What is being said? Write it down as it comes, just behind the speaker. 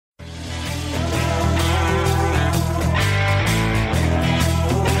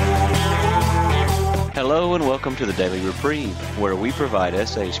Hello and welcome to the Daily Reprieve, where we provide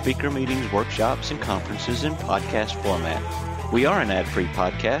SA speaker meetings, workshops, and conferences in podcast format. We are an ad-free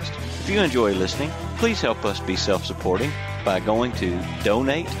podcast. If you enjoy listening, please help us be self-supporting by going to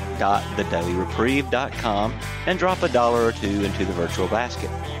donate.thedailyreprieve.com and drop $1 or $2 into the virtual basket.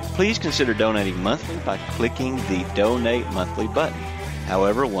 Please consider donating monthly by clicking the Donate Monthly button.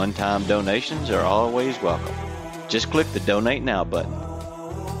 However, one-time donations are always welcome. Just click the Donate Now button.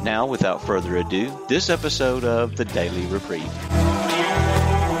 Now, without further ado, this episode of the Daily Reprieve.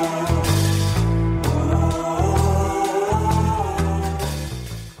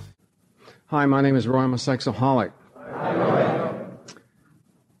 Hi, my name is Roy. I'm a sexaholic.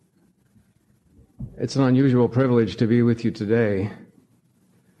 It's an unusual privilege to be with you today,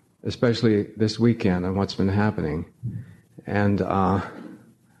 especially this weekend and what's been happening. And I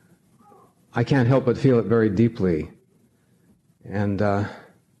can't help but feel it very deeply. And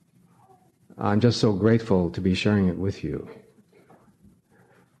I'm just so grateful to be sharing it with you.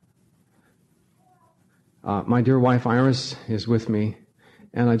 My dear wife Iris is with me,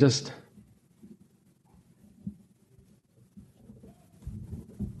 and I just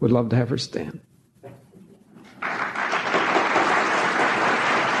would love to have her stand.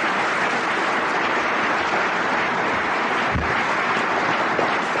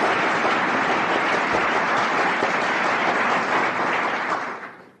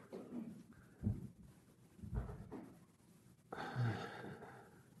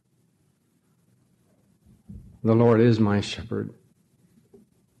 The Lord is my shepherd.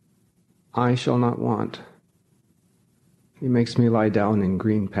 I shall not want. He makes me lie down in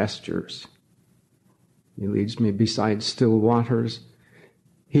green pastures. He leads me beside still waters.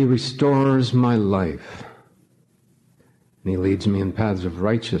 He restores my life. And He leads me in paths of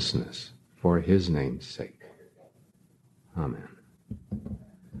righteousness for His name's sake. Amen.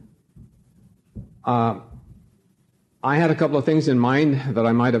 I had a couple of things in mind that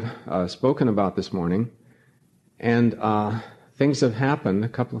I might have spoken about this morning. And things have happened, a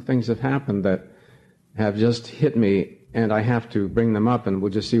couple of things have happened that have just hit me, and I have to bring them up, and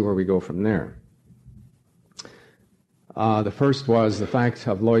we'll just see where we go from there. The first was the fact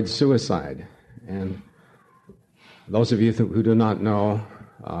of Lloyd's suicide. And those of you who do not know,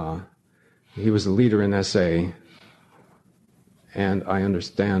 he was a leader in SA, and I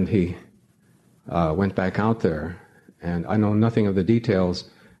understand he went back out there, and I know nothing of the details.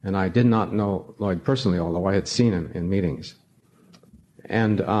 And I did not know Lloyd personally, although I had seen him in meetings.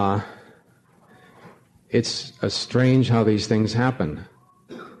 And it's strange how these things happen.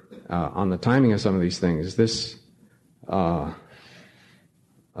 On the timing of some of these things, this, I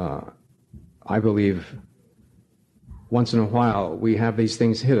believe, once in a while we have these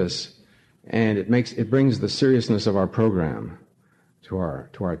things hit us, and it brings the seriousness of our program to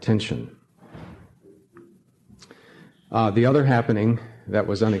our attention. The other happening that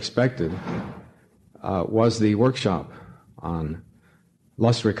was unexpected was the workshop on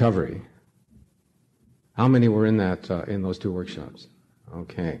lust recovery. How many were in that in those two workshops?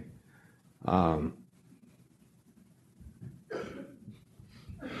 Okay.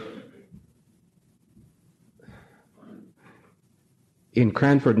 In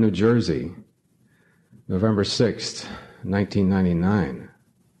Cranford, New Jersey, November 6th, 1999,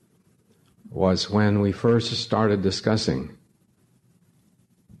 was when we first started discussing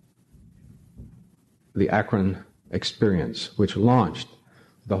the Akron experience, which launched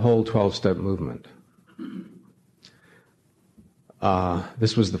the whole 12-step movement.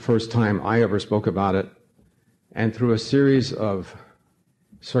 This was the first time I ever spoke about it, and through a series of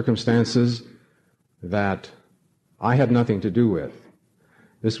circumstances that I had nothing to do with,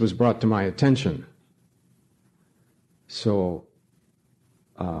 this was brought to my attention. So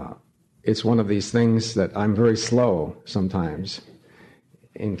it's one of these things that I'm very slow sometimes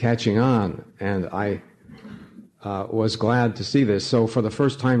in catching on, and I was glad to see this. So for the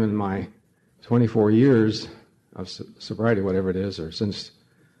first time in my 24 years of sobriety, whatever it is, or since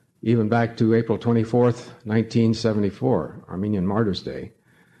even back to April 24th, 1974, Armenian Martyrs' Day,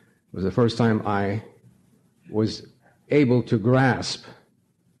 was the first time I was able to grasp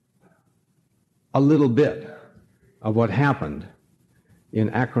a little bit of what happened in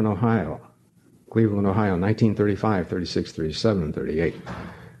Akron, Ohio, Cleveland, Ohio, 1935, 36, 37, and 38,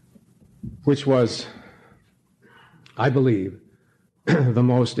 which was, I believe, the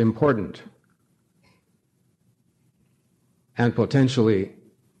most important and potentially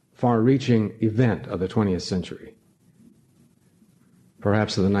far-reaching event of the 20th century,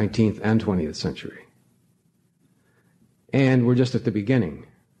 perhaps of the 19th and 20th century. And we're just at the beginning.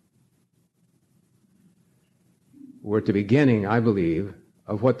 We're at the beginning, I believe,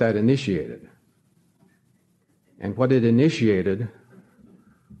 of what that initiated. And what it initiated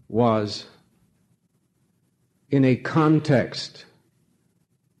was in a context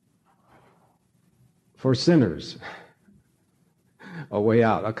for sinners, a way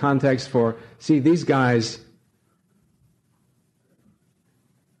out, a context for, see, these guys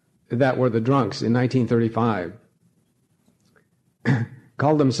that were the drunks in 1935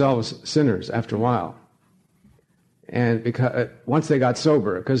 called themselves sinners after a while. And because once they got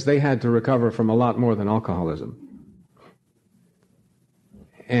sober, because they had to recover from a lot more than alcoholism.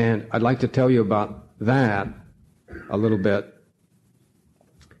 And I'd like to tell you about that a little bit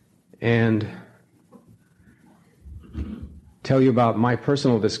and tell you about my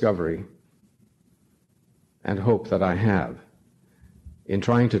personal discovery and hope that I have in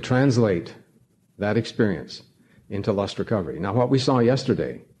trying to translate that experience into lust recovery. Now, what we saw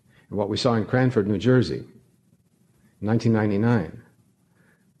yesterday and what we saw in Cranford, New Jersey, 1999,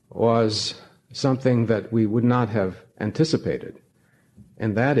 was something that we would not have anticipated.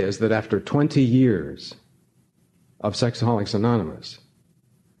 And that is that after 20 years of Sexaholics Anonymous,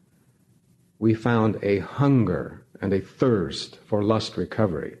 we found a hunger and a thirst for lust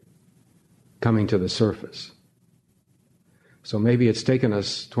recovery coming to the surface. So maybe it's taken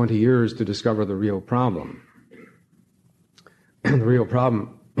us 20 years to discover the real problem. And the real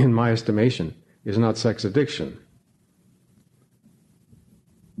problem, in my estimation, is not sex addiction.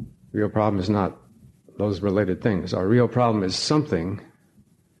 The real problem is not those related things. Our real problem is something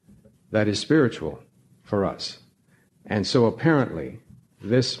that is spiritual for us. And so apparently,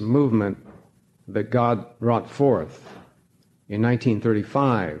 this movement that God brought forth in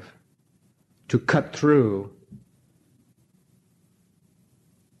 1935 to cut through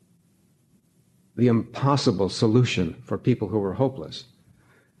the impossible solution for people who were hopeless,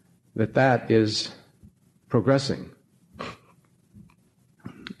 that is progressing.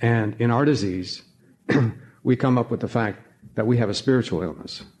 And in our disease, we come up with the fact that we have a spiritual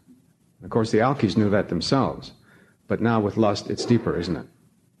illness. Of course, the Alkies knew that themselves, but now with lust, it's deeper, isn't it?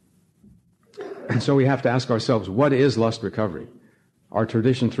 And so we have to ask ourselves, what is lust recovery? Our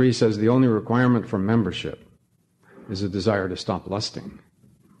tradition 3 says the only requirement for membership is a desire to stop lusting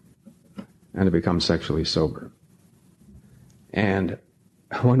and to become sexually sober. And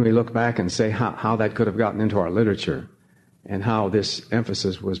when we look back and say how that could have gotten into our literature and how this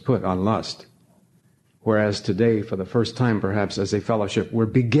emphasis was put on lust, whereas today, for the first time perhaps as a fellowship, we're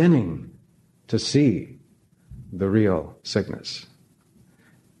beginning to see the real sickness,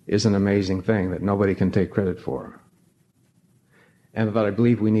 is an amazing thing that nobody can take credit for. And that I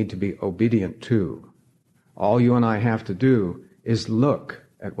believe we need to be obedient to. All you and I have to do is look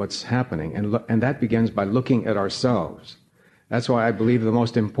at what's happening, and that begins by looking at ourselves. That's why I believe the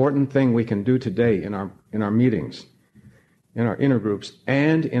most important thing we can do today in our meetings, in our inner groups,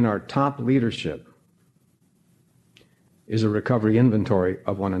 and in our top leadership is a recovery inventory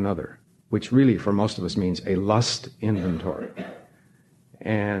of one another, which really for most of us means a lust inventory.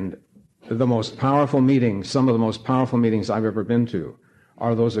 And the most powerful meetings, some of the most powerful meetings I've ever been to,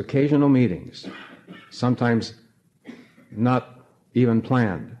 are those occasional meetings, sometimes not even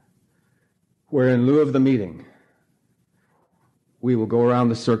planned, where in lieu of the meeting, we will go around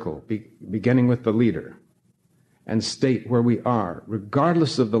the circle, beginning with the leader, and state where we are,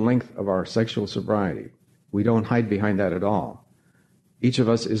 regardless of the length of our sexual sobriety. We don't hide behind that at all. Each of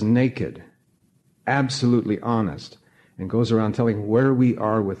us is naked, absolutely honest, and goes around telling where we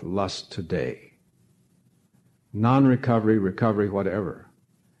are with lust today. Non-recovery, recovery, whatever.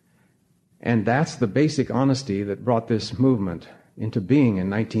 And that's the basic honesty that brought this movement into being in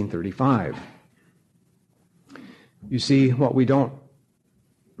 1935. You see, what we don't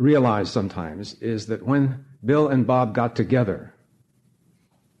realize sometimes is that when Bill and Bob got together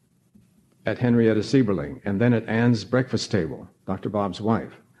at Henrietta Sieberling and then at Ann's breakfast table, Dr. Bob's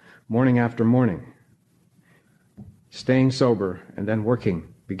wife, morning after morning, staying sober and then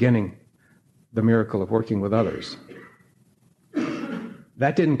working, beginning the miracle of working with others.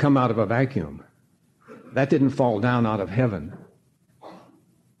 That didn't come out of a vacuum. That didn't fall down out of heaven.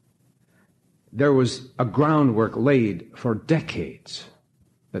 There was a groundwork laid for decades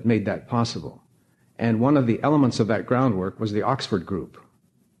that made that possible. And one of the elements of that groundwork was the Oxford Group.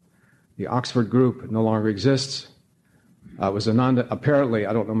 The Oxford Group no longer exists. It was apparently,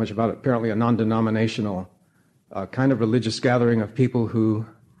 I don't know much about it, apparently a non-denominational kind of religious gathering of people who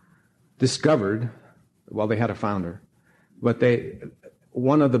discovered, well, they had a founder, but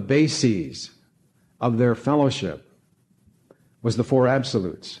one of the bases of their fellowship was the 4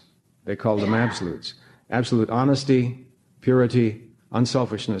 absolutes. They called them absolutes. Absolute honesty, purity,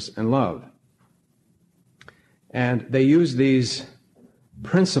 unselfishness, and love. And they used these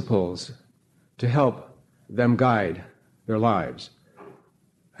principles to help them guide their lives.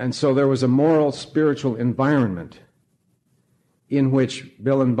 And so there was a moral, spiritual environment in which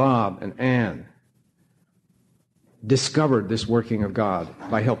Bill and Bob and Ann discovered this working of God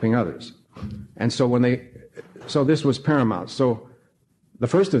by helping others. And so so this was paramount. So the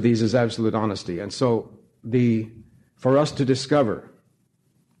first of these is absolute honesty. And so for us to discover,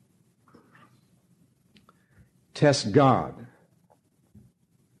 test God,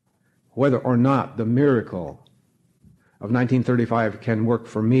 whether or not the miracle of 1935 can work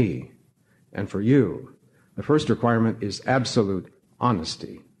for me and for you, the first requirement is absolute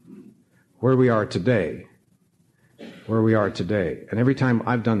honesty. Where we are today. And every time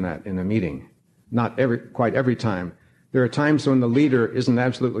I've done that in a meeting, not quite every time, there are times when the leader isn't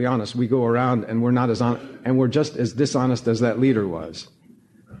absolutely honest. We go around and we're not as honest, and we're just as dishonest as that leader was.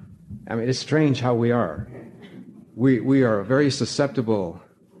 I mean, it's strange how we are. We are a very susceptible,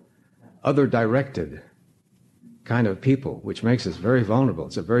 other-directed kind of people, which makes us very vulnerable.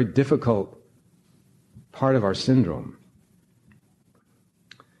 It's a very difficult part of our syndrome.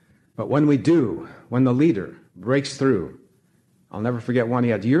 But when the leader breaks through, I'll never forget one. He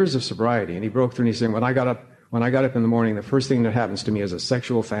had years of sobriety, and he broke through and he said, when I got up in the morning, the first thing that happens to me is a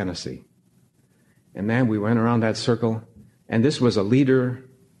sexual fantasy. And man, we went around that circle, and this was a leader,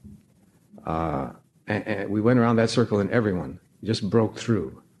 and we went around that circle, and everyone just broke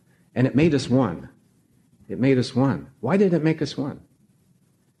through. And it made us one. It made us one. Why did it make us one?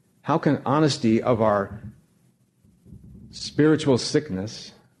 How can honesty of our spiritual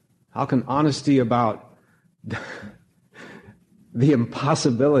sickness, how can honesty about the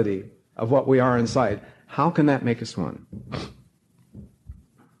impossibility of what we are inside, how can that make us one?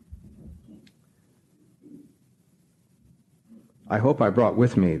 I hope I brought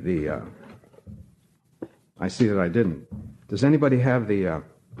with me I see that I didn't. Does anybody have the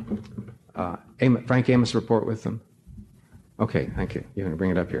Frank Amos report with them? Okay, thank you. You're going to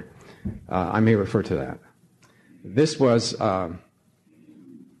bring it up here. I may refer to that. This was, I'll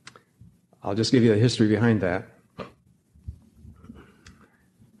just give you the history behind that.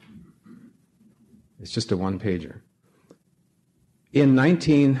 It's just a one-pager. In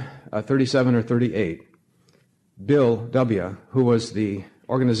 1937 or 38, Bill W., who was the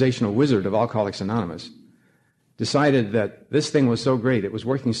organizational wizard of Alcoholics Anonymous, decided that this thing was so great, it was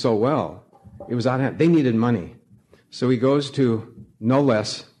working so well, it was they needed money. So he goes to no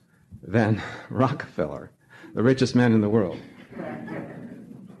less than Rockefeller, the richest man in the world.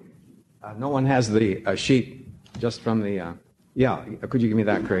 No one has the sheet just from the, could you give me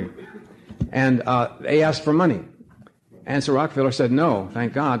that, Craig? And they asked for money. And so Rockefeller said, no,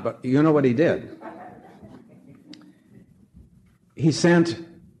 thank God, but you know what he did? He sent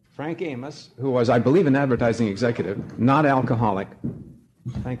Frank Amos, who was, I believe, an advertising executive, not alcoholic.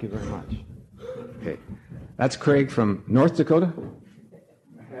 Thank you very much. Okay. That's Craig from North Dakota?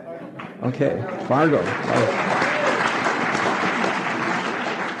 Okay, Fargo.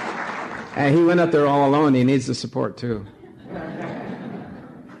 And he went up there all alone. He needs the support, too.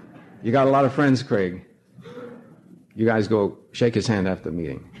 You got a lot of friends, Craig. You guys go shake his hand after the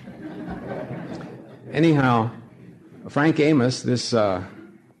meeting. Anyhow, Frank Amos, this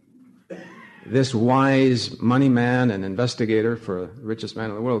wise money man and investigator for the richest man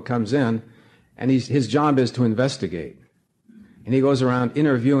in the world, comes in, and his job is to investigate. And he goes around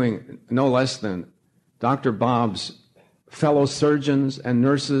interviewing no less than Dr. Bob's fellow surgeons and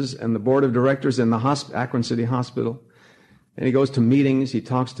nurses and the board of directors in the Akron City Hospital. And he goes to meetings, he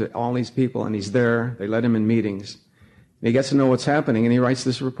talks to all these people, and he's there. They let him in meetings. And he gets to know what's happening, and he writes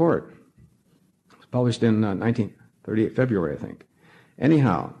this report. It was published in 1938, February, I think.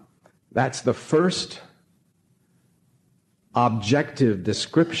 Anyhow, that's the first objective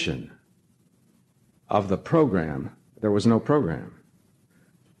description of the program. There was no program.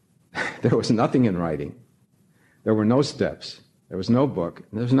 There was nothing in writing. There were no steps. There was no book.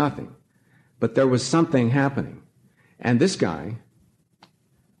 There was nothing. But there was something happening. And this guy,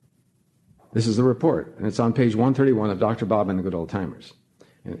 this is the report, and it's on page 131 of Dr. Bob and the Good Old Timers.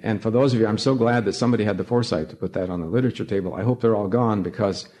 And for those of you, I'm so glad that somebody had the foresight to put that on the literature table. I hope they're all gone,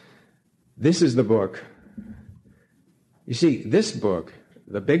 because this is the book. You see, this book,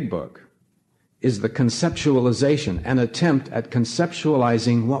 the big book, is the conceptualization, an attempt at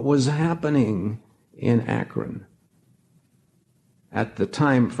conceptualizing what was happening in Akron. At the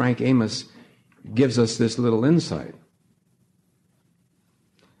time, Frank Amos gives us this little insight.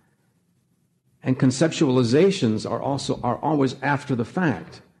 And conceptualizations are always after the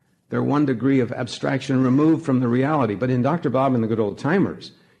fact. They're one degree of abstraction removed from the reality. But in Dr. Bob and the Good Old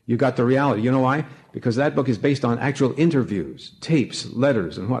Timers, you got the reality. You know why? Because that book is based on actual interviews, tapes,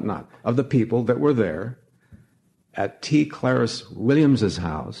 letters, and whatnot of the people that were there, at T. Clarice Williams's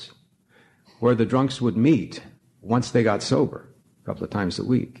house, where the drunks would meet once they got sober, a couple of times a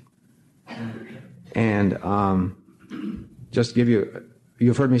week. And just give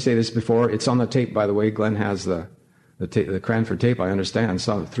you've heard me say this before. It's on the tape, by the way. Glenn has the Cranford tape, I understand.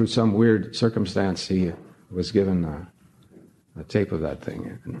 So, through some weird circumstance, he was given a tape of that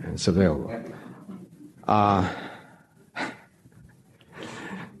thing, and it's available.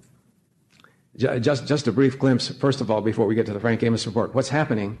 Just a brief glimpse, first of all, before we get to the Frank Amos report. What's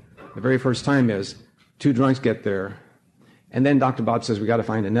happening the very first time is 2 drunks get there, and then Dr. Bob says, we got to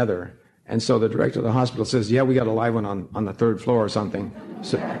find another. And so the director of the hospital says, yeah, we got a live one on the 3rd floor or something.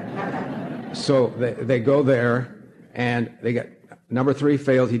 So they go there, and they get number 3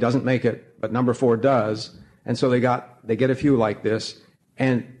 failed. He doesn't make it, but number 4 does. And so they get a few like this,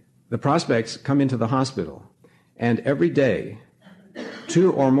 and the prospects come into the hospital, and every day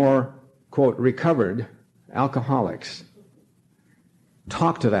 2 or more, quote, recovered alcoholics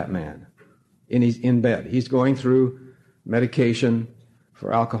talk to that man in bed. He's going through medication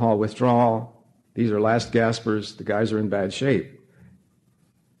for alcohol withdrawal. These are last gaspers. The guys are in bad shape.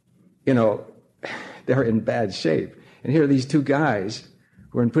 They're in bad shape. And here are these 2 guys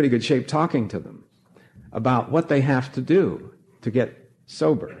who are in pretty good shape talking to them about what they have to do to get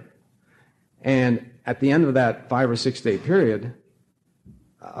sober. And at the end of that 5 or 6 day period,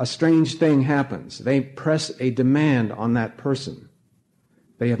 a strange thing happens. They press a demand on that person.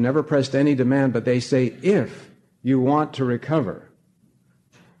 They have never pressed any demand, but they say, if you want to recover,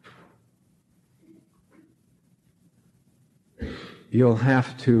 you'll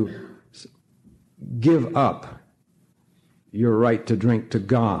have to give up your right to drink to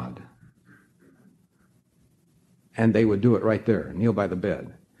God. And they would do it right there, kneel by the bed.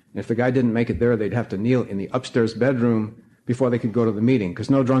 And if the guy didn't make it there, they'd have to kneel in the upstairs bedroom before they could go to the meeting, because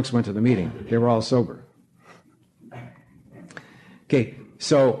no drunks went to the meeting. They were all sober. Okay,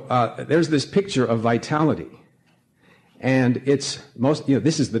 so there's this picture of vitality. And it's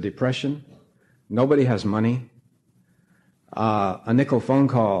this is the Depression. Nobody has money. A nickel phone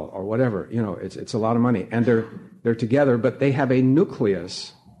call or whatever, it's a lot of money. And they're together, but they have a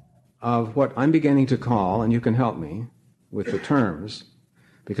nucleus of what I'm beginning to call, and you can help me with the terms,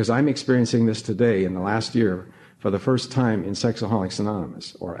 because I'm experiencing this today in the last year for the first time in Sexaholics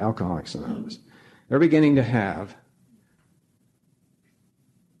Anonymous or Alcoholics Anonymous. They're beginning to have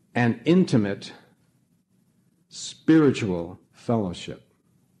an intimate spiritual fellowship.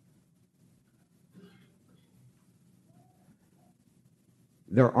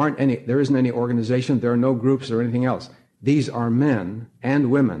 There isn't any organization, there are no groups or anything else. These are men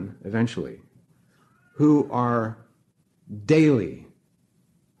and women, eventually, who are daily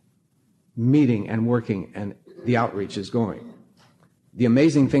meeting and working, and the outreach is going. The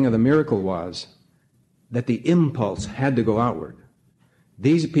amazing thing of the miracle was that the impulse had to go outward.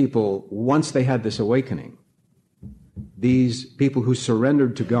 These people, once they had this awakening, these people who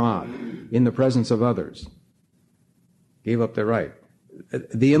surrendered to God in the presence of others, gave up their right.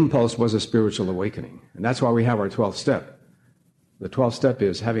 The impulse was a spiritual awakening. And that's why we have our 12th step. The 12th step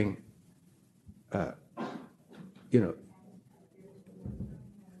is having,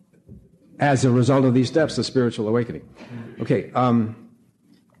 as a result of these steps, the spiritual awakening. Okay,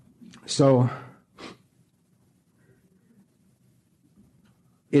 so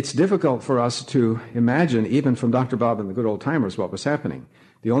it's difficult for us to imagine, even from Dr. Bob and the good old timers, what was happening.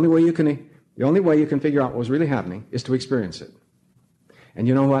 The only way you can figure out what was really happening is to experience it. And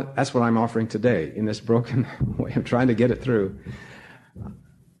you know what? That's what I'm offering today in this broken way of trying to get it through.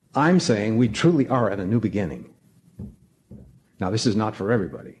 I'm saying we truly are at a new beginning. Now, this is not for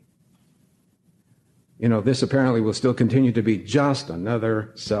everybody. This apparently will still continue to be just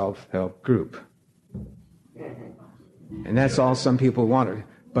another self-help group. And that's all some people wanted.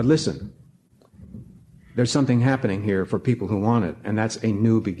 But listen, there's something happening here for people who want it, and that's a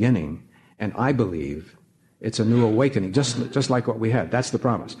new beginning. And I believe it's a new awakening, just like what we had. That's the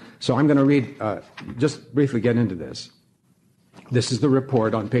promise. So I'm going to read, just briefly get into this. This is the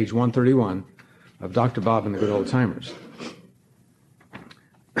report on page 131 of Dr. Bob and the Good Old Timers.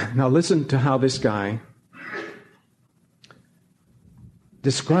 Now listen to how this guy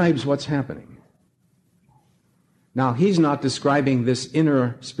describes what's happening. Now, he's not describing this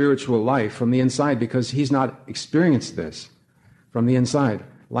inner spiritual life from the inside, because he's not experienced this from the inside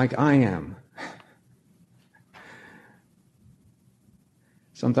like I am.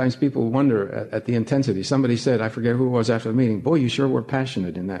 Sometimes people wonder at the intensity. Somebody said, I forget who it was after the meeting, boy, you sure were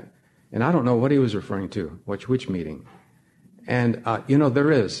passionate in that. And I don't know what he was referring to, which meeting. And,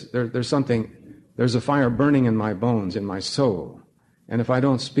 there's something, there's a fire burning in my bones, in my soul. And if I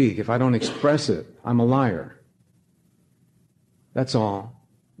don't speak, if I don't express it, I'm a liar. That's all.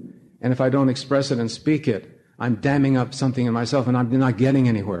 And if I don't express it and speak it, I'm damming up something in myself and I'm not getting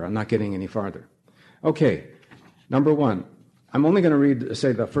anywhere. I'm not getting any farther. Okay, number one. I'm only going to read,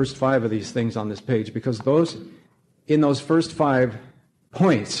 say, the first 5 of these things on this page because in those first 5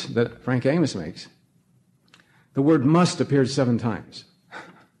 points that Frank Amos makes, the word must appears 7 times.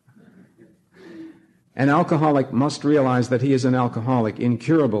 An alcoholic must realize that he is an alcoholic,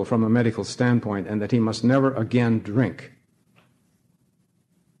 incurable from a medical standpoint, and that he must never again drink.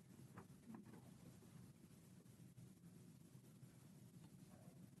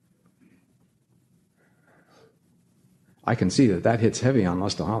 I can see that hits heavy on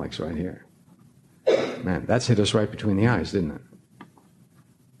lustaholics right here. Man, that's hit us right between the eyes, didn't it?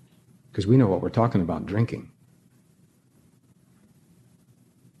 Because we know what we're talking about, drinking.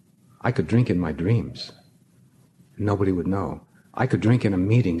 I could drink in my dreams. Nobody would know. I could drink in a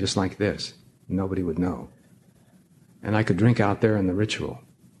meeting just like this. Nobody would know. And I could drink out there in the ritual.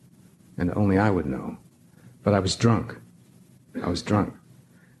 And only I would know. But I was drunk. I was drunk.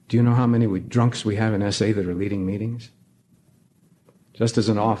 Do you know how many drunks we have in SA that are leading meetings? Just as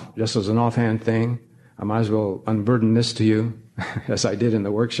an offhand thing, I might as well unburden this to you, as I did in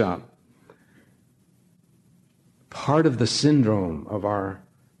the workshop. Part of the syndrome of our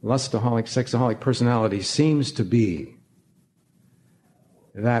lustaholic, sexaholic personality seems to be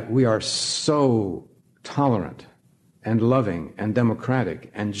that we are so tolerant and loving and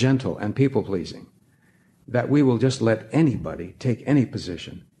democratic and gentle and people-pleasing that we will just let anybody take any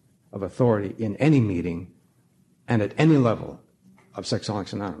position of authority in any meeting and at any level of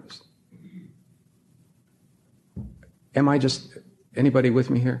Sexaholics Anonymous. Anybody with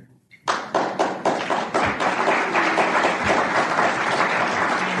me here?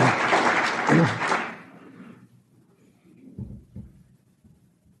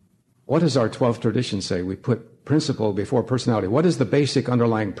 What does our 12th tradition say? We put principle before personality. What is the basic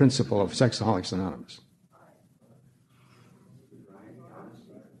underlying principle of Sexaholics Anonymous?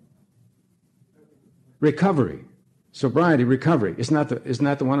 Recovery. Sobriety, recovery. Isn't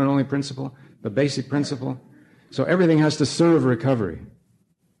that the one and only principle? The basic principle? So everything has to serve recovery.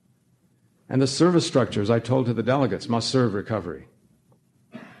 And the service structures, I told to the delegates, must serve recovery.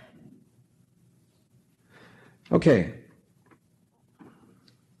 Okay.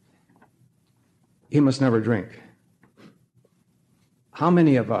 He must never drink. How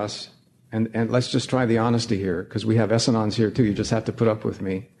many of us, and let's just try the honesty here, because we have S-Anons here too, you just have to put up with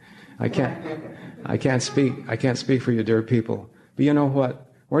me. I can't speak for you, dear people. But you know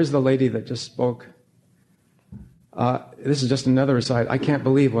what? Where's the lady that just spoke? This is just another aside. I can't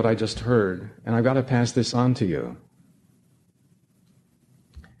believe what I just heard, and I've got to pass this on to you.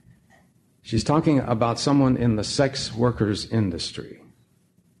 She's talking about someone in the sex workers industry.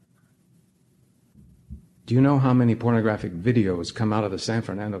 Do you know how many pornographic videos come out of the San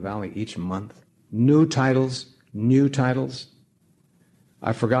Fernando Valley each month? New titles.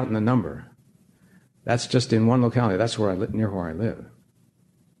 I've forgotten the number. That's just in one locality. That's where near where I live.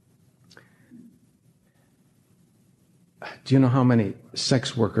 Do you know how many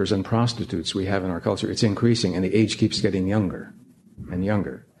sex workers and prostitutes we have in our culture? It's increasing, and the age keeps getting younger and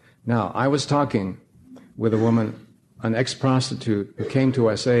younger. Now, I was talking with a woman, an ex-prostitute, who came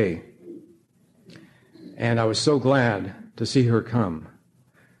to SA, and I was so glad to see her come,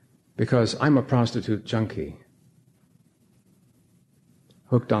 because I'm a prostitute junkie,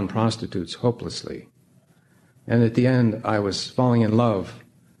 hooked on prostitutes hopelessly. And at the end, I was falling in love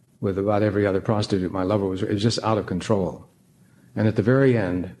with about every other prostitute. My lover was just out of control. And at the very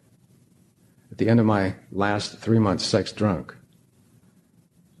end, at the end of my last 3 months sex drunk,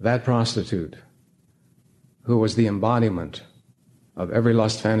 that prostitute, who was the embodiment of every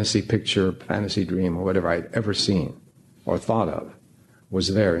lust fantasy picture, fantasy dream, or whatever I'd ever seen or thought of,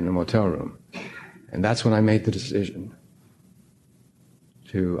 was there in the motel room. And that's when I made the decision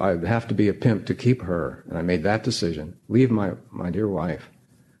I'd have to be a pimp to keep her. And I made that decision, leave my dear wife,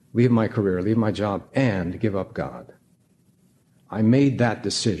 leave my career, leave my job, and give up God. I made that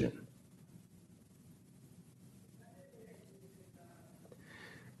decision.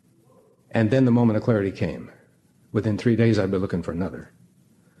 And then the moment of clarity came. Within 3 days, I'd be looking for another.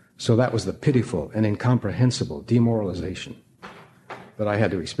 So that was the pitiful and incomprehensible demoralization that I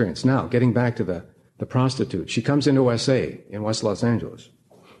had to experience. Now, getting back to the prostitute, she comes into SA in West Los Angeles,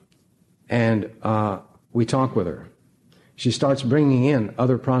 and we talk with her. She starts bringing in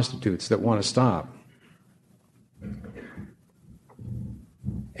other prostitutes that want to stop,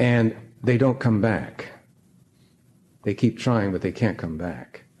 and they don't come back. They keep trying, but they can't come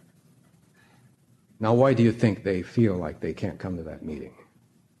back. Now, why do you think they feel like they can't come to that meeting?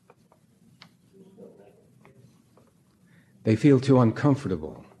 They feel too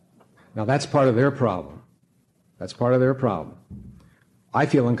uncomfortable. Now, that's part of their problem. That's part of their problem. I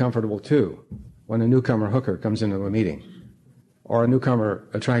feel uncomfortable, too, when a newcomer hooker comes into a meeting or a newcomer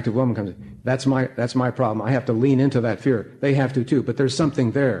attractive woman comes in. That's my problem. I have to lean into that fear. They have to, too, but there's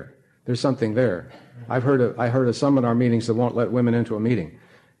something there. There's something there. I heard of some in our meetings that won't let women into a meeting.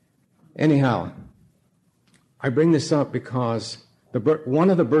 Anyhow, I bring this up because one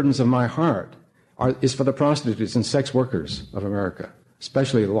of the burdens of my heart is for the prostitutes and sex workers of America,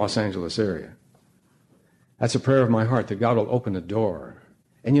 especially the Los Angeles area. That's a prayer of my heart, that God will open a door.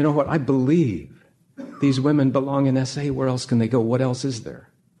 And you know what? I believe these women belong in SA. Where else can they go? What else is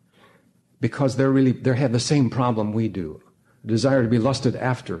there? Because they have the same problem we do. Desire to be lusted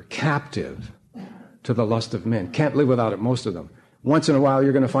after, captive to the lust of men. Can't live without it, most of them. Once in a while,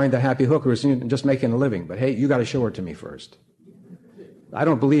 you're going to find the happy hookers just making a living. But hey, you got to show her to me first. I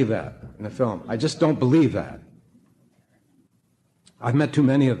don't believe that in the film. I just don't believe that. I've met too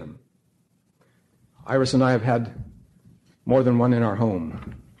many of them. Iris and I have had more than one in our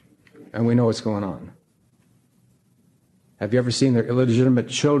home, and we know what's going on. Have you ever seen their illegitimate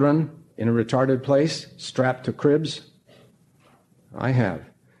children in a retarded place, strapped to cribs? I have.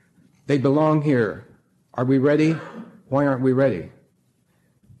 They belong here. Are we ready? Why aren't we ready?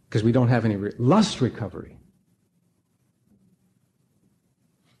 Because we don't have any lust recovery.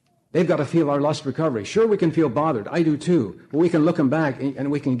 They've got to feel our lust recovery. Sure, we can feel bothered. I do too. But we can look them back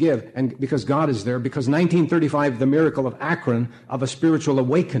and we can give. And because God is there, because 1935, the miracle of Akron, of a spiritual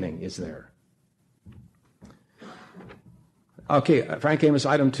awakening, is there. Okay, Frank Amos,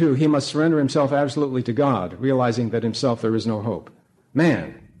 item 2. He must surrender himself absolutely to God, realizing that himself there is no hope.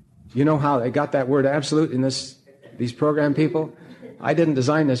 Man, you know how they got that word absolute in these program people? I didn't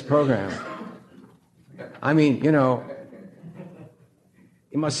design this program. I mean,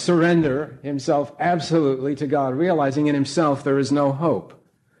 he must surrender himself absolutely to God, realizing in himself there is no hope.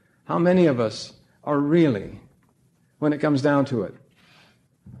 How many of us are really, when it comes down to it,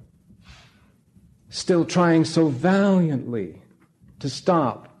 still trying so valiantly to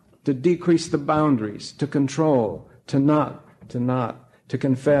stop, to decrease the boundaries, to control, to not, to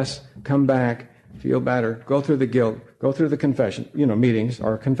confess, come back, feel better, go through the guilt, go through the confession. Meetings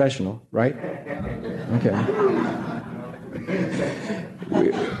are confessional, right? Okay.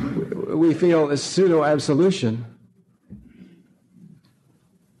 We feel this pseudo-absolution.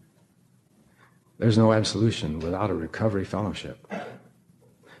 There's no absolution without a recovery fellowship.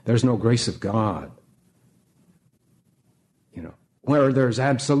 There's no grace of God. Where there's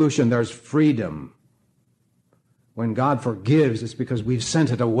absolution, there's freedom. When God forgives, it's because we've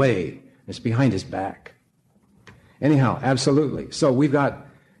sent it away. It's behind his back. Anyhow, absolutely. So we've got,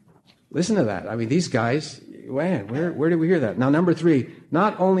 listen to that. I mean, these guys, man, where did we hear that? Now, number 3,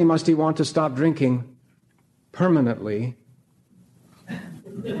 not only must he want to stop drinking permanently,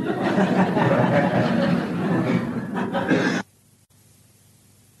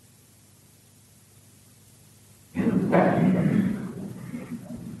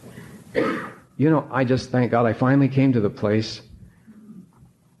 I just thank God I finally came to the place.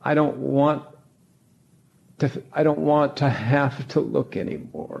 I don't want to have to look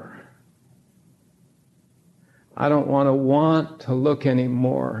anymore. I don't want to look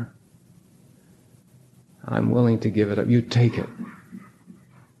anymore. I'm willing to give it up. You take it.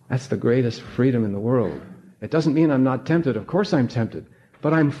 That's the greatest freedom in the world. It doesn't mean I'm not tempted. Of course I'm tempted.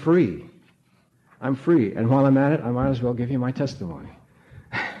 But I'm free. I'm free. And while I'm at it, I might as well give you my testimony.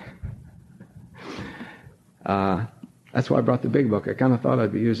 That's why I brought the big book. I kind of thought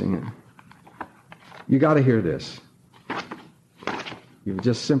I'd be using it. You got to hear this. You've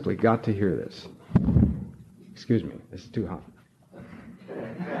just simply got to hear this. Excuse me, this is too hot.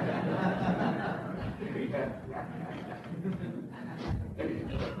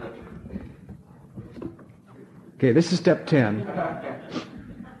 Okay, this is step 10.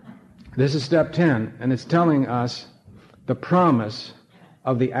 This is step 10, and it's telling us the promise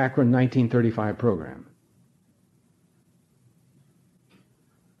of the Akron 1935 program.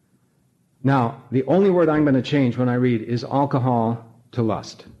 Now, the only word I'm going to change when I read is alcohol to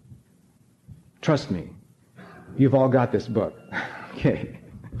lust. Trust me. You've all got this book. Okay.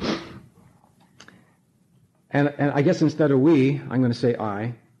 And I guess instead of we, I'm going to say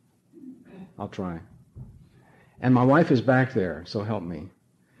I. I'll try. And my wife is back there, so help me.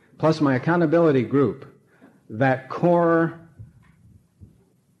 Plus my accountability group, that core,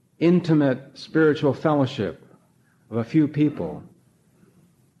 intimate spiritual fellowship of a few people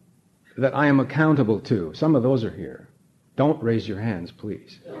that I am accountable to. Some of those are here. Don't raise your hands,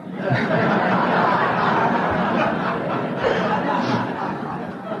 please.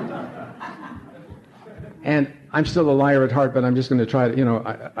 And I'm still a liar at heart, but I'm just going to try to,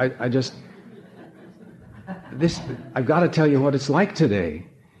 I've got to tell you what it's like today.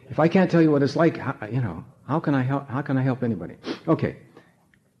 If I can't tell you what it's like, how can I help anybody? Okay.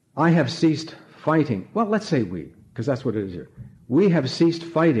 I have ceased fighting. Well, let's say we, because that's what it is here. We have ceased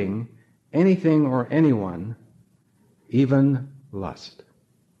fighting anything or anyone, even lust.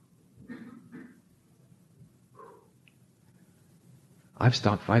 I've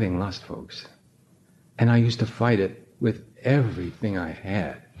stopped fighting lust, folks. And I used to fight it with everything I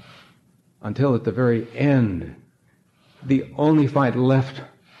had. Until at the very end, the only fight left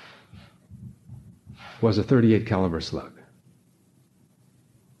was a .38 caliber slug.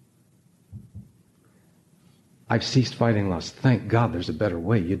 I've ceased fighting lust. Thank God there's a better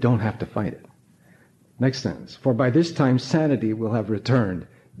way. You don't have to fight it. Next sentence. For by this time sanity will have returned.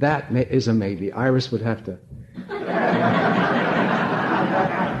 That is a maybe. Iris would have to...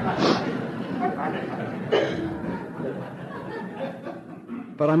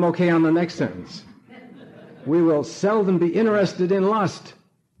 But I'm okay on the next sentence. We will seldom be interested in lust.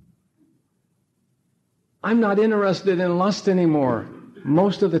 I'm not interested in lust anymore,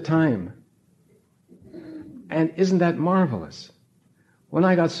 most of the time. And isn't that marvelous? When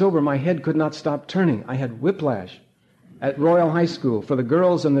I got sober, my head could not stop turning. I had whiplash at Royal High School for the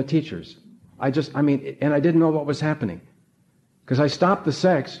girls and the teachers. And I didn't know what was happening. Because I stopped the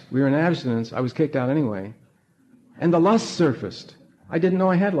sex. We were in abstinence. I was kicked out anyway. And the lust surfaced. I didn't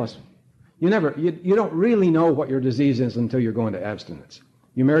know I had lust. You don't really know what your disease is until you're going to abstinence.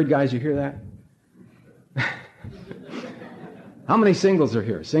 You married guys, you hear that? How many singles are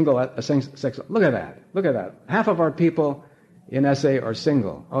here? Sex. Look at that. Look at that. Half of our people in SA are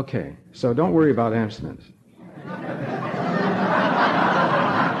single. Okay, so don't worry about abstinence.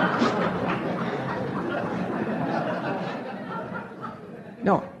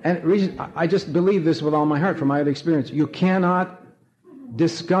 No, and I just believe this with all my heart from my own experience. You cannot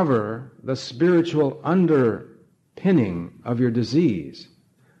discover the spiritual underpinning of your disease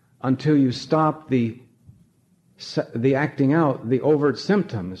until you stop the acting out, the overt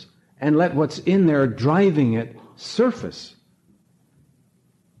symptoms, and let what's in there driving it surface.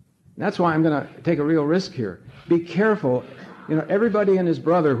 That's why I'm going to take a real risk here. Be careful. Everybody and his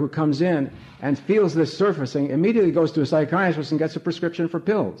brother who comes in and feels this surfacing immediately goes to a psychiatrist and gets a prescription for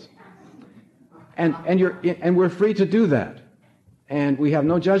pills. And we're free to do that. And we have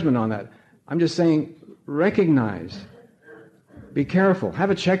no judgment on that. I'm just saying, recognize, be careful,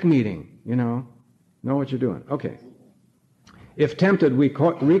 have a check meeting, know what you're doing. Okay. If tempted, we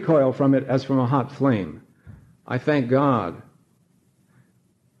recoil from it as from a hot flame. I thank God.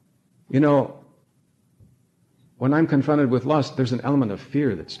 When I'm confronted with lust, there's an element of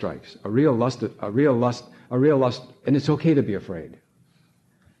fear that strikes. A real lust, and it's okay to be afraid.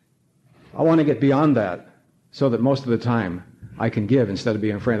 I want to get beyond that so that most of the time I can give instead of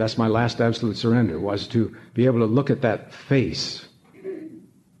being afraid. That's my last absolute surrender, was to be able to look at that face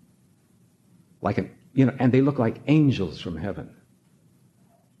and they look like angels from heaven.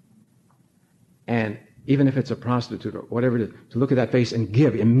 And even if it's a prostitute or whatever it is, to look at that face and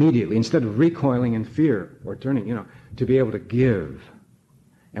give immediately instead of recoiling in fear or turning, to be able to give.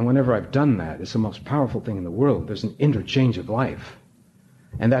 And whenever I've done that, it's the most powerful thing in the world. There's an interchange of life.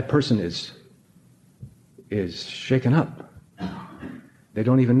 And that person is shaken up. They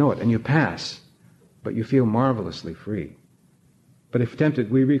don't even know it. And you pass, but you feel marvelously free. But if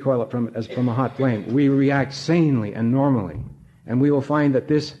tempted, we recoil from it as from a hot flame. We react sanely and normally. And we will find that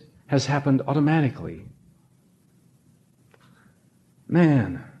this has happened automatically.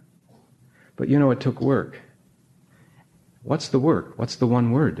 Man. But it took work. What's the work? What's the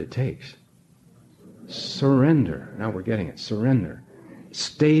one word it takes? Surrender. Now we're getting it. Surrender.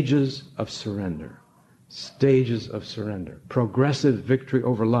 Stages of surrender. Stages of surrender. Progressive victory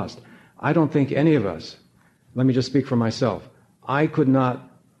over lust. I don't think any of us, let me just speak for myself, I could not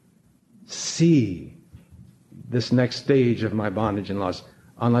see this next stage of my bondage and lust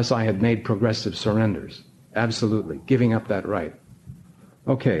unless I had made progressive surrenders. Absolutely. Giving up that right.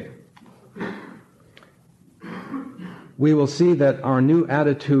 Okay. We will see that our new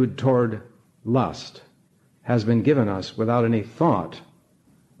attitude toward lust has been given us without any thought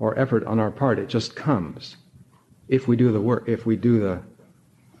or effort on our part. It just comes if we do the work, if we do the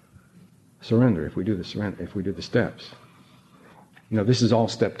surrender, if we do the steps. This is all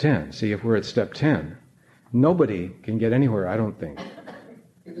step 10. See, if we're at step 10, nobody can get anywhere, I don't think,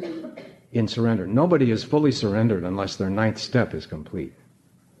 in surrender. Nobody is fully surrendered unless their 9th step is complete.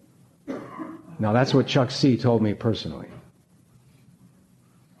 Now, that's what Chuck C. told me personally.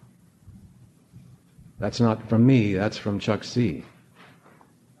 That's not from me, that's from Chuck C.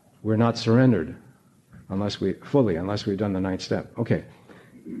 We're not surrendered unless we've done the ninth step. Okay.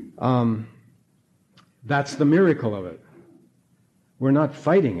 That's the miracle of it. We're not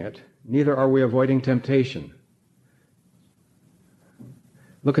fighting it, neither are we avoiding temptation.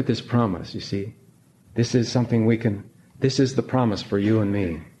 Look at this promise, you see. This is something this is the promise for you and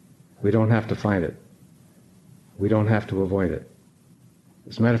me. We don't have to fight it. We don't have to avoid it.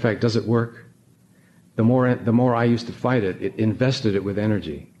 As a matter of fact, does it work? The more I used to fight it, it invested it with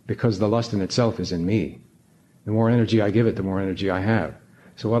energy, because the lust in itself is in me. The more energy I give it, the more energy I have.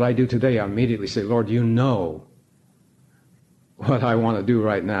 So what I do today, I immediately say, Lord, you know what I want to do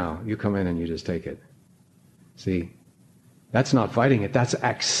right now. You come in and you just take it. See, that's not fighting it, that's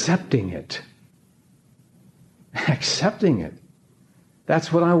accepting it. Accepting it.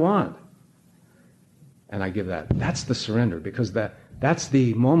 That's what I want. And I give that. That's the surrender, because that's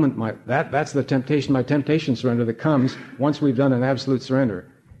the moment, that's the temptation, my temptation surrender that comes once we've done an absolute surrender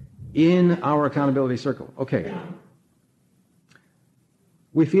in our accountability circle. Okay.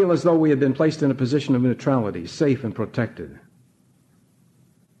 We feel as though we have been placed in a position of neutrality, safe and protected.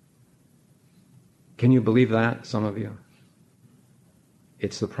 Can you believe that, some of you?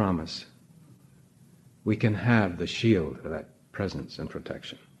 It's the promise. We can have the shield of that presence and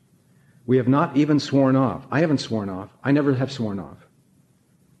protection. We have not even sworn off. I haven't sworn off. I never have sworn off,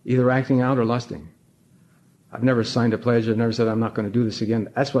 either acting out or lusting. I've never signed a pledge. I've never said, I'm not going to do this again.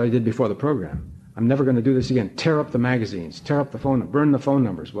 That's what I did before the program. I'm never going to do this again. Tear up the magazines, tear up the phone, burn the phone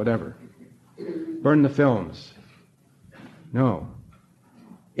numbers, whatever. Burn the films. No.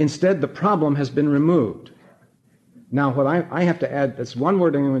 Instead, the problem has been removed. Now, what I have to add, that's one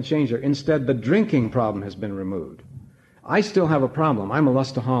word I'm going to change there. Instead, the drinking problem has been removed. I still have a problem. I'm a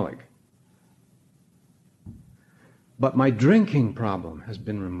lustaholic. But my drinking problem has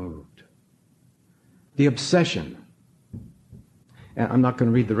been removed. The obsession. And I'm not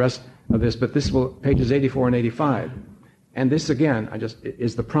going to read the rest of this, but this will, pages 84 and 85. And this, again,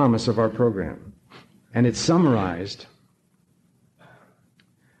 is the promise of our program. And it's summarized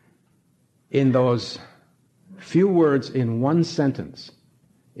in those few words in one sentence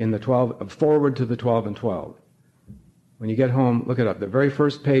in the 12, forward to the 12 and 12. When you get home, look it up. The very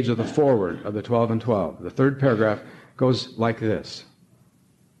first page of the forward of the 12 and 12, the third paragraph goes like this.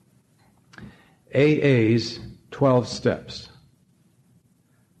 AA's 12 steps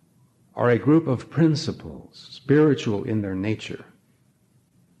are a group of principles, spiritual in their nature,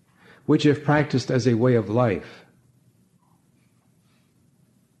 which, if practiced as a way of life,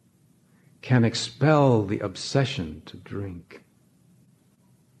 can expel the obsession to drink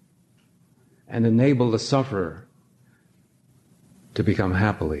and enable the sufferer to become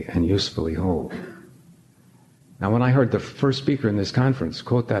happily and usefully whole. Now, when I heard the first speaker in this conference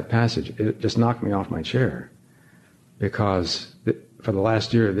quote that passage, it just knocked me off my chair, because for the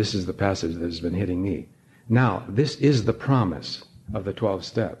last year, this is the passage that has been hitting me. Now, this is the promise of the 12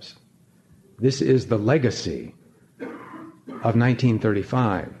 steps. This is the legacy of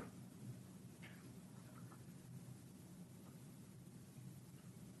 1935.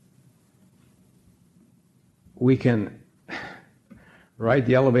 We can ride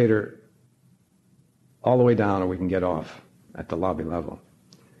the elevator all the way down, or we can get off at the lobby level.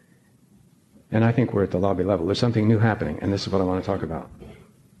 And I think we're at the lobby level. There's something new happening, and this is what I want to talk about.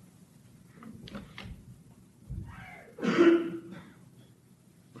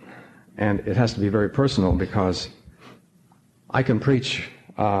 And it has to be very personal, because I can preach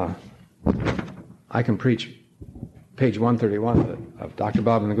page 131 of Dr.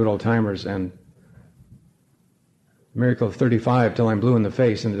 Bob and the Good Old Timers and Miracle of 35 till I'm blue in the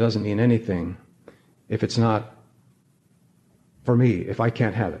face, and it doesn't mean anything if it's not for me, if I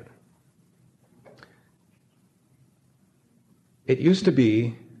can't have it. It used to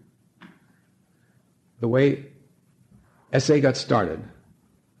be the way SA got started.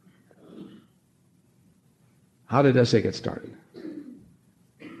 How did SA get started?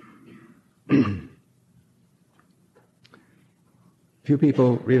 Few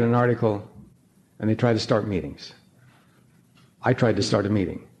people read an article and they try to start meetings. I tried to start a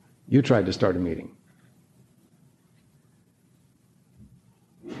meeting. You tried to start a meeting.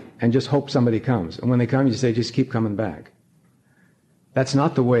 And just hope somebody comes. And when they come, you say, just keep coming back. That's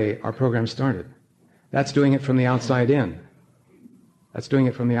not the way our program started. That's doing it from the outside in. That's doing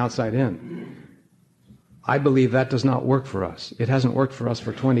it from the outside in. I believe that does not work for us. It hasn't worked for us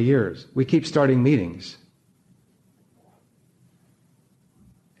for 20 years. We keep starting meetings.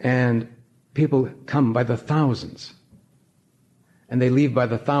 And people come by the thousands. And they leave by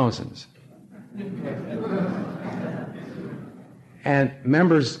the thousands. And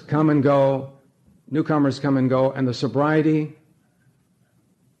members come and go, newcomers come and go, and the sobriety,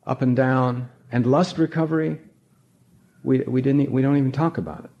 up and down, And lust recovery, we don't even talk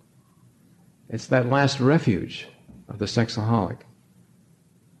about it. It's that last refuge of the sexaholic.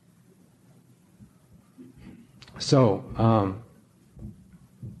 So,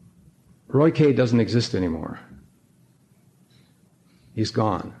 Roy K. doesn't exist anymore. He's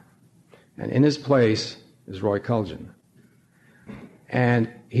gone. And in his place is Roy Culgen. And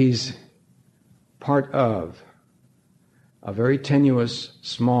he's part of a very tenuous,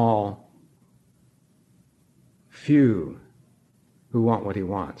 small few who want what he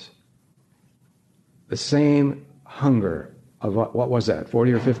wants. The same hunger of what was that,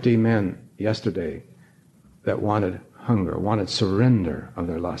 40 or 50 men yesterday that wanted hunger, wanted surrender of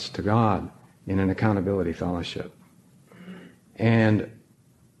their lust to God in an accountability fellowship. And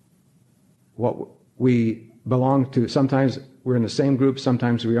what we belong to, sometimes we're in the same group,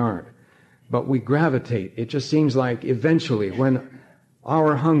 sometimes we aren't. But we gravitate. It just seems like eventually when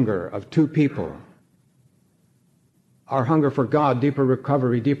our hunger of two people, our hunger for God, deeper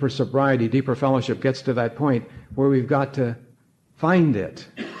recovery, deeper sobriety, deeper fellowship gets to that point where we've got to find it.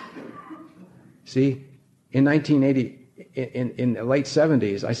 See, in 1980, in the late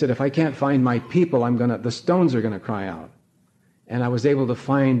 70s, I said, if I can't find my people, the Stones are going to cry out. And I was able to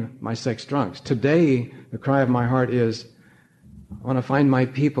find my sex drunks. Today, the cry of my heart is, I want to find my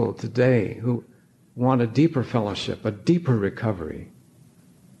people today who want a deeper fellowship, a deeper recovery,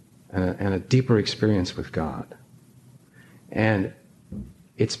 and a deeper experience with God. And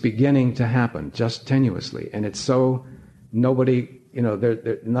it's beginning to happen, just tenuously. And it's so, nobody,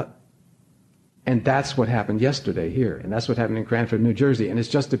 they're not, and that's what happened yesterday here. And that's what happened in Cranford, New Jersey. And it's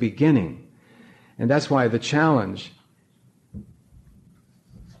just the beginning. And that's why the challenge,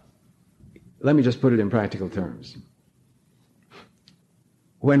 let me just put it in practical terms.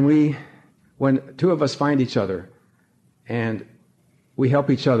 When two of us find each other and we help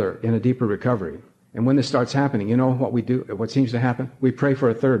each other in a deeper recovery, and when this starts happening, you know what we do, what seems to happen? We pray for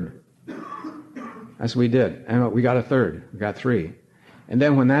a third. That's what we did. And we got a third. We got three. And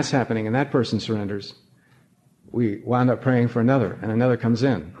then when that's happening and that person surrenders, we wound up praying for another, and another comes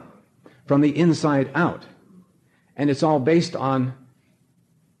in. From the inside out. And it's all based on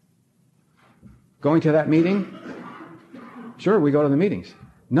going to that meeting? Sure, we go to the meetings.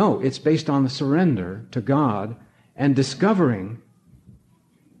 No, it's based on the surrender to God and discovering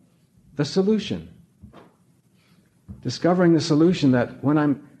the solution. Discovering the solution that when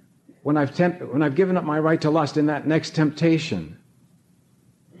I've given up my right to lust in that next temptation,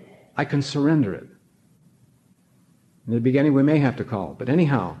 I can surrender it. In the beginning, we may have to call, but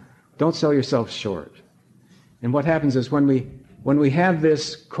anyhow, don't sell yourself short. And what happens is when we have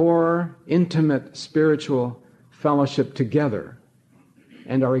this core, intimate, spiritual fellowship together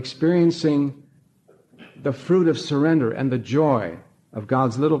and are experiencing the fruit of surrender and the joy of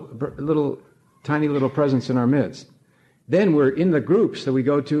God's tiny little presence in our midst, then we're in the groups that we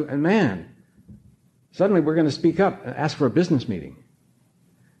go to, and man, suddenly we're going to speak up and ask for a business meeting.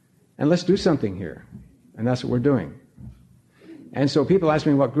 And let's do something here. And that's what we're doing. And so people ask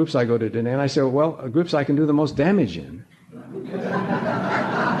me what groups I go to today, and I say, well, groups I can do the most damage in.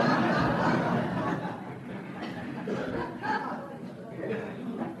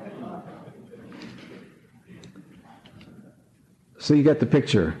 So you get the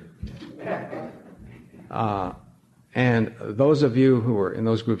picture. And those of you who were in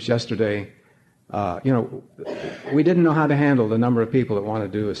those groups yesterday, we didn't know how to handle the number of people that want to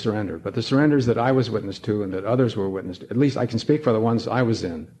do a surrender. But the surrenders that I was witness to and that others were witness to, at least I can speak for the ones I was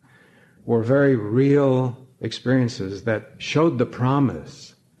in, were very real experiences that showed the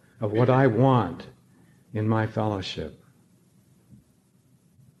promise of what I want in my fellowship.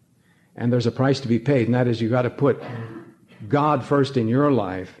 And there's a price to be paid, and that is you've got to put God first in your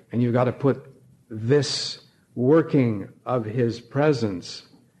life, and you've got to put this working of His presence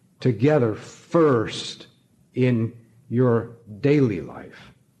together first in your daily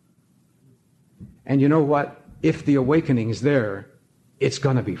life. And you know what? If the awakening is there, it's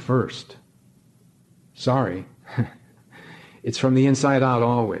going to be first. Sorry. It's from the inside out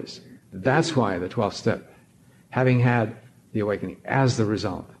always. That's why the 12th step, having had the awakening as the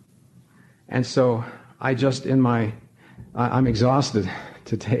result. And so I just I'm exhausted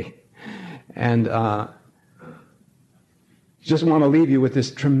today. And just want to leave you with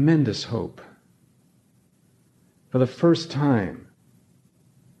this tremendous hope. For the first time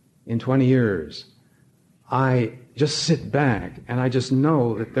in 20 years, I just sit back and I just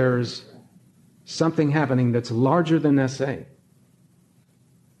know that there's something happening that's larger than SA.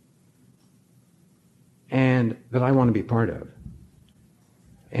 And that I want to be part of.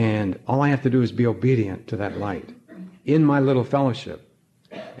 And all I have to do is be obedient to that light in my little fellowship.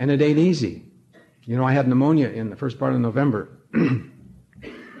 And it ain't easy. You know, I had pneumonia in the first part of November.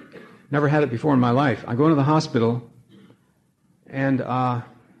 Never had it before in my life. I go into the hospital, and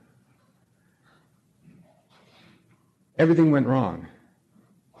everything went wrong.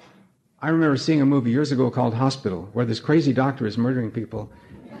 I remember seeing a movie years ago called Hospital, where this crazy doctor is murdering people.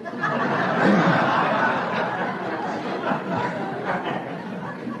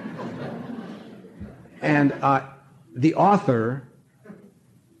 And the author,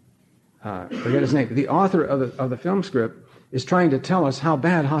 forget his name, the author of the film script is trying to tell us how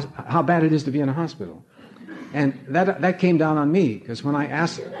bad it is to be in a hospital. And that came down on me, because when I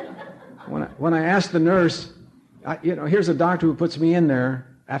asked the nurse, here's a doctor who puts me in there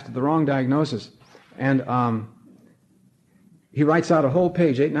after the wrong diagnosis, and he writes out a whole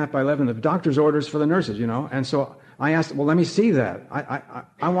page, 8.5 by 11, of doctor's orders for the nurses, and so I asked, well, let me see that.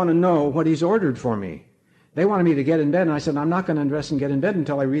 I want to know what he's ordered for me. They wanted me to get in bed, and I said, I'm not going to undress and get in bed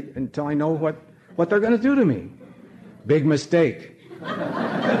until I know what they're going to do to me. Big mistake.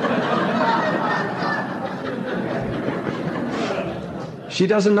 She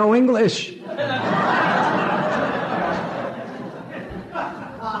doesn't know English.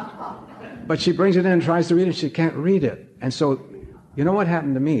 But she brings it in and tries to read it, she can't read it. And so, you know what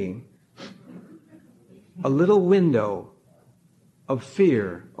happened to me? A little window of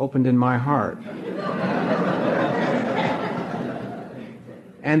fear opened in my heart.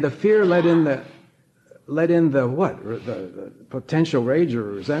 And the fear let in the potential rage or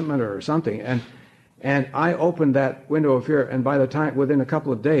resentment or something. And I opened that window of fear, and by the time, within a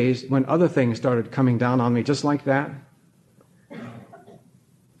couple of days, when other things started coming down on me just like that,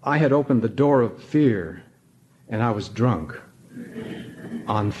 I had opened the door of fear, and I was drunk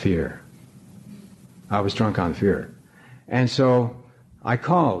on fear. I was drunk on fear. And so I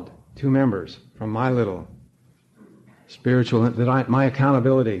called 2 members from my little spiritual, my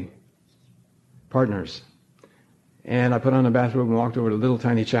accountability partners. And I put on a bathrobe and walked over to a little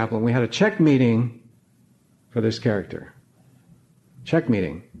tiny chapel, and we had a check meeting for this character. Check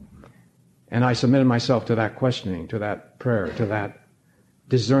meeting. And I submitted myself to that questioning, to that prayer, to that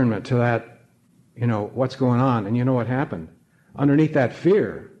discernment, to that, what's going on. And you know what happened? Underneath that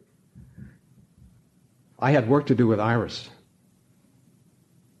fear, I had work to do with Iris.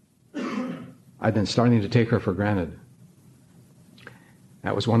 I'd been starting to take her for granted.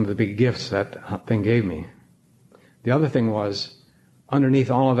 That was one of the big gifts that thing gave me. The other thing was,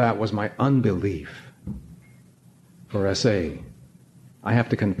 underneath all of that was my unbelief for SA. I have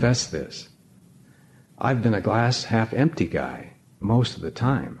to confess this. I've been a glass half empty guy most of the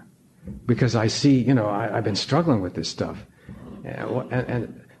time, because I see, I've been struggling with this stuff.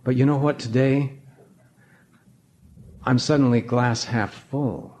 But you know what, today, I'm suddenly glass half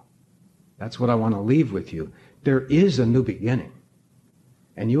full. That's what I want to leave with you. There is a new beginning.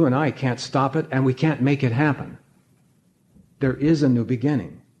 And you and I can't stop it, and we can't make it happen. There is a new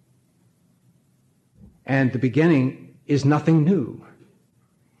beginning. And the beginning is nothing new,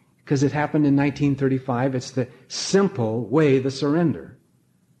 because it happened in 1935. It's the simple way to surrender.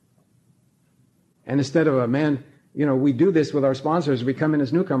 And instead of a man, we do this with our sponsors, we come in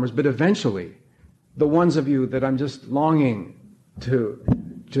as newcomers, but eventually, the ones of you that I'm just longing to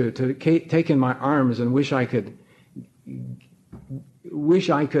take in my arms and wish I could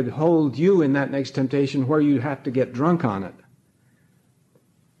hold you in that next temptation where you have to get drunk on it.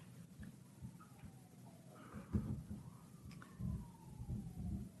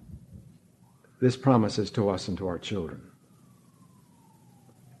 This promise is to us and to our children.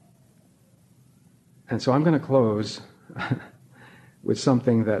 And so I'm going to close with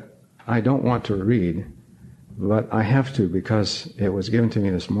something that I don't want to read, but I have to because it was given to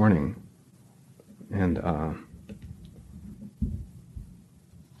me this morning. And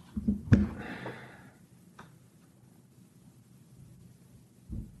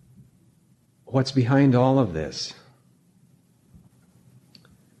what's behind all of this?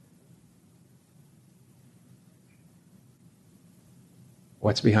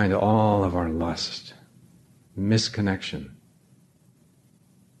 What's behind all of our lust, misconnection,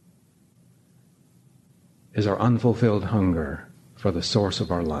 is our unfulfilled hunger for the source of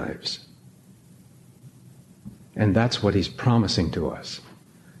our lives. And that's what he's promising to us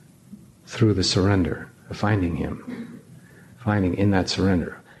through the surrender, of finding him, finding in that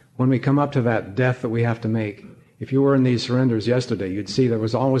surrender. When we come up to that death that we have to make, if you were in these surrenders yesterday, you'd see there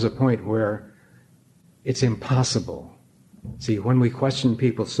was always a point where it's impossible. See, when we question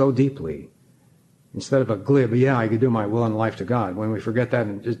people so deeply, instead of a glib, I could do my will and life to God, when we forget that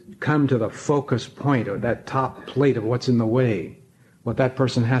and just come to the focus point or that top plate of what's in the way, what that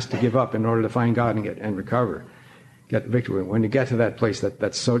person has to give up in order to find God and recover, get victory. When you get to that place,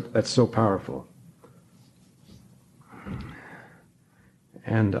 that's so powerful.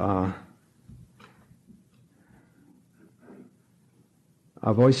 And a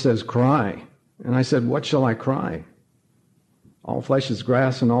voice says, cry. And I said, what shall I cry? All flesh is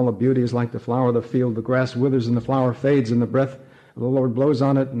grass, and all the beauty is like the flower of the field. The grass withers and the flower fades, and the breath of the Lord blows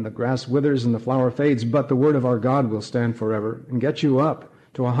on it, and the grass withers and the flower fades. But the word of our God will stand forever. And get you up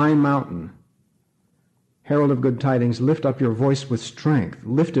to a high mountain. Herald of good tidings, lift up your voice with strength.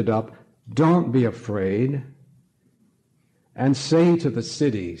 Lift it up. Don't be afraid. And say to the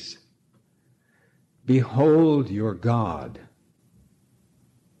cities, behold your God.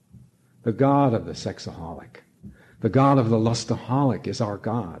 The God of the sexaholic. The God of the lustaholic is our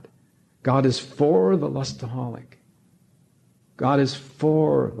God. God is for the lustaholic. God is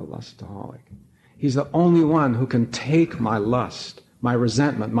for the lustaholic. He's the only one who can take my lust, my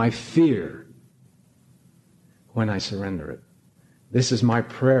resentment, my fear when I surrender it. This is my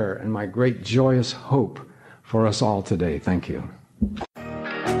prayer and my great joyous hope for us all today. Thank you.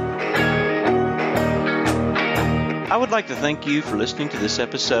 I would like to thank you for listening to this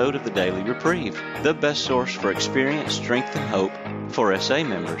episode of the Daily Reprieve, the best source for experience, strength, and hope for SA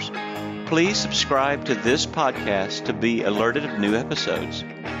members. Please subscribe to this podcast to be alerted of new episodes.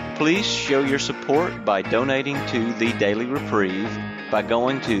 Please show your support by donating to the Daily Reprieve by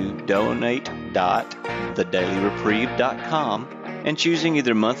going to donate.thedailyreprieve.com and choosing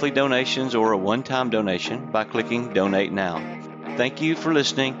either monthly donations or a one-time donation by clicking Donate Now. Thank you for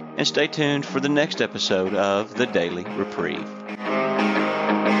listening, and stay tuned for the next episode of The Daily Reprieve.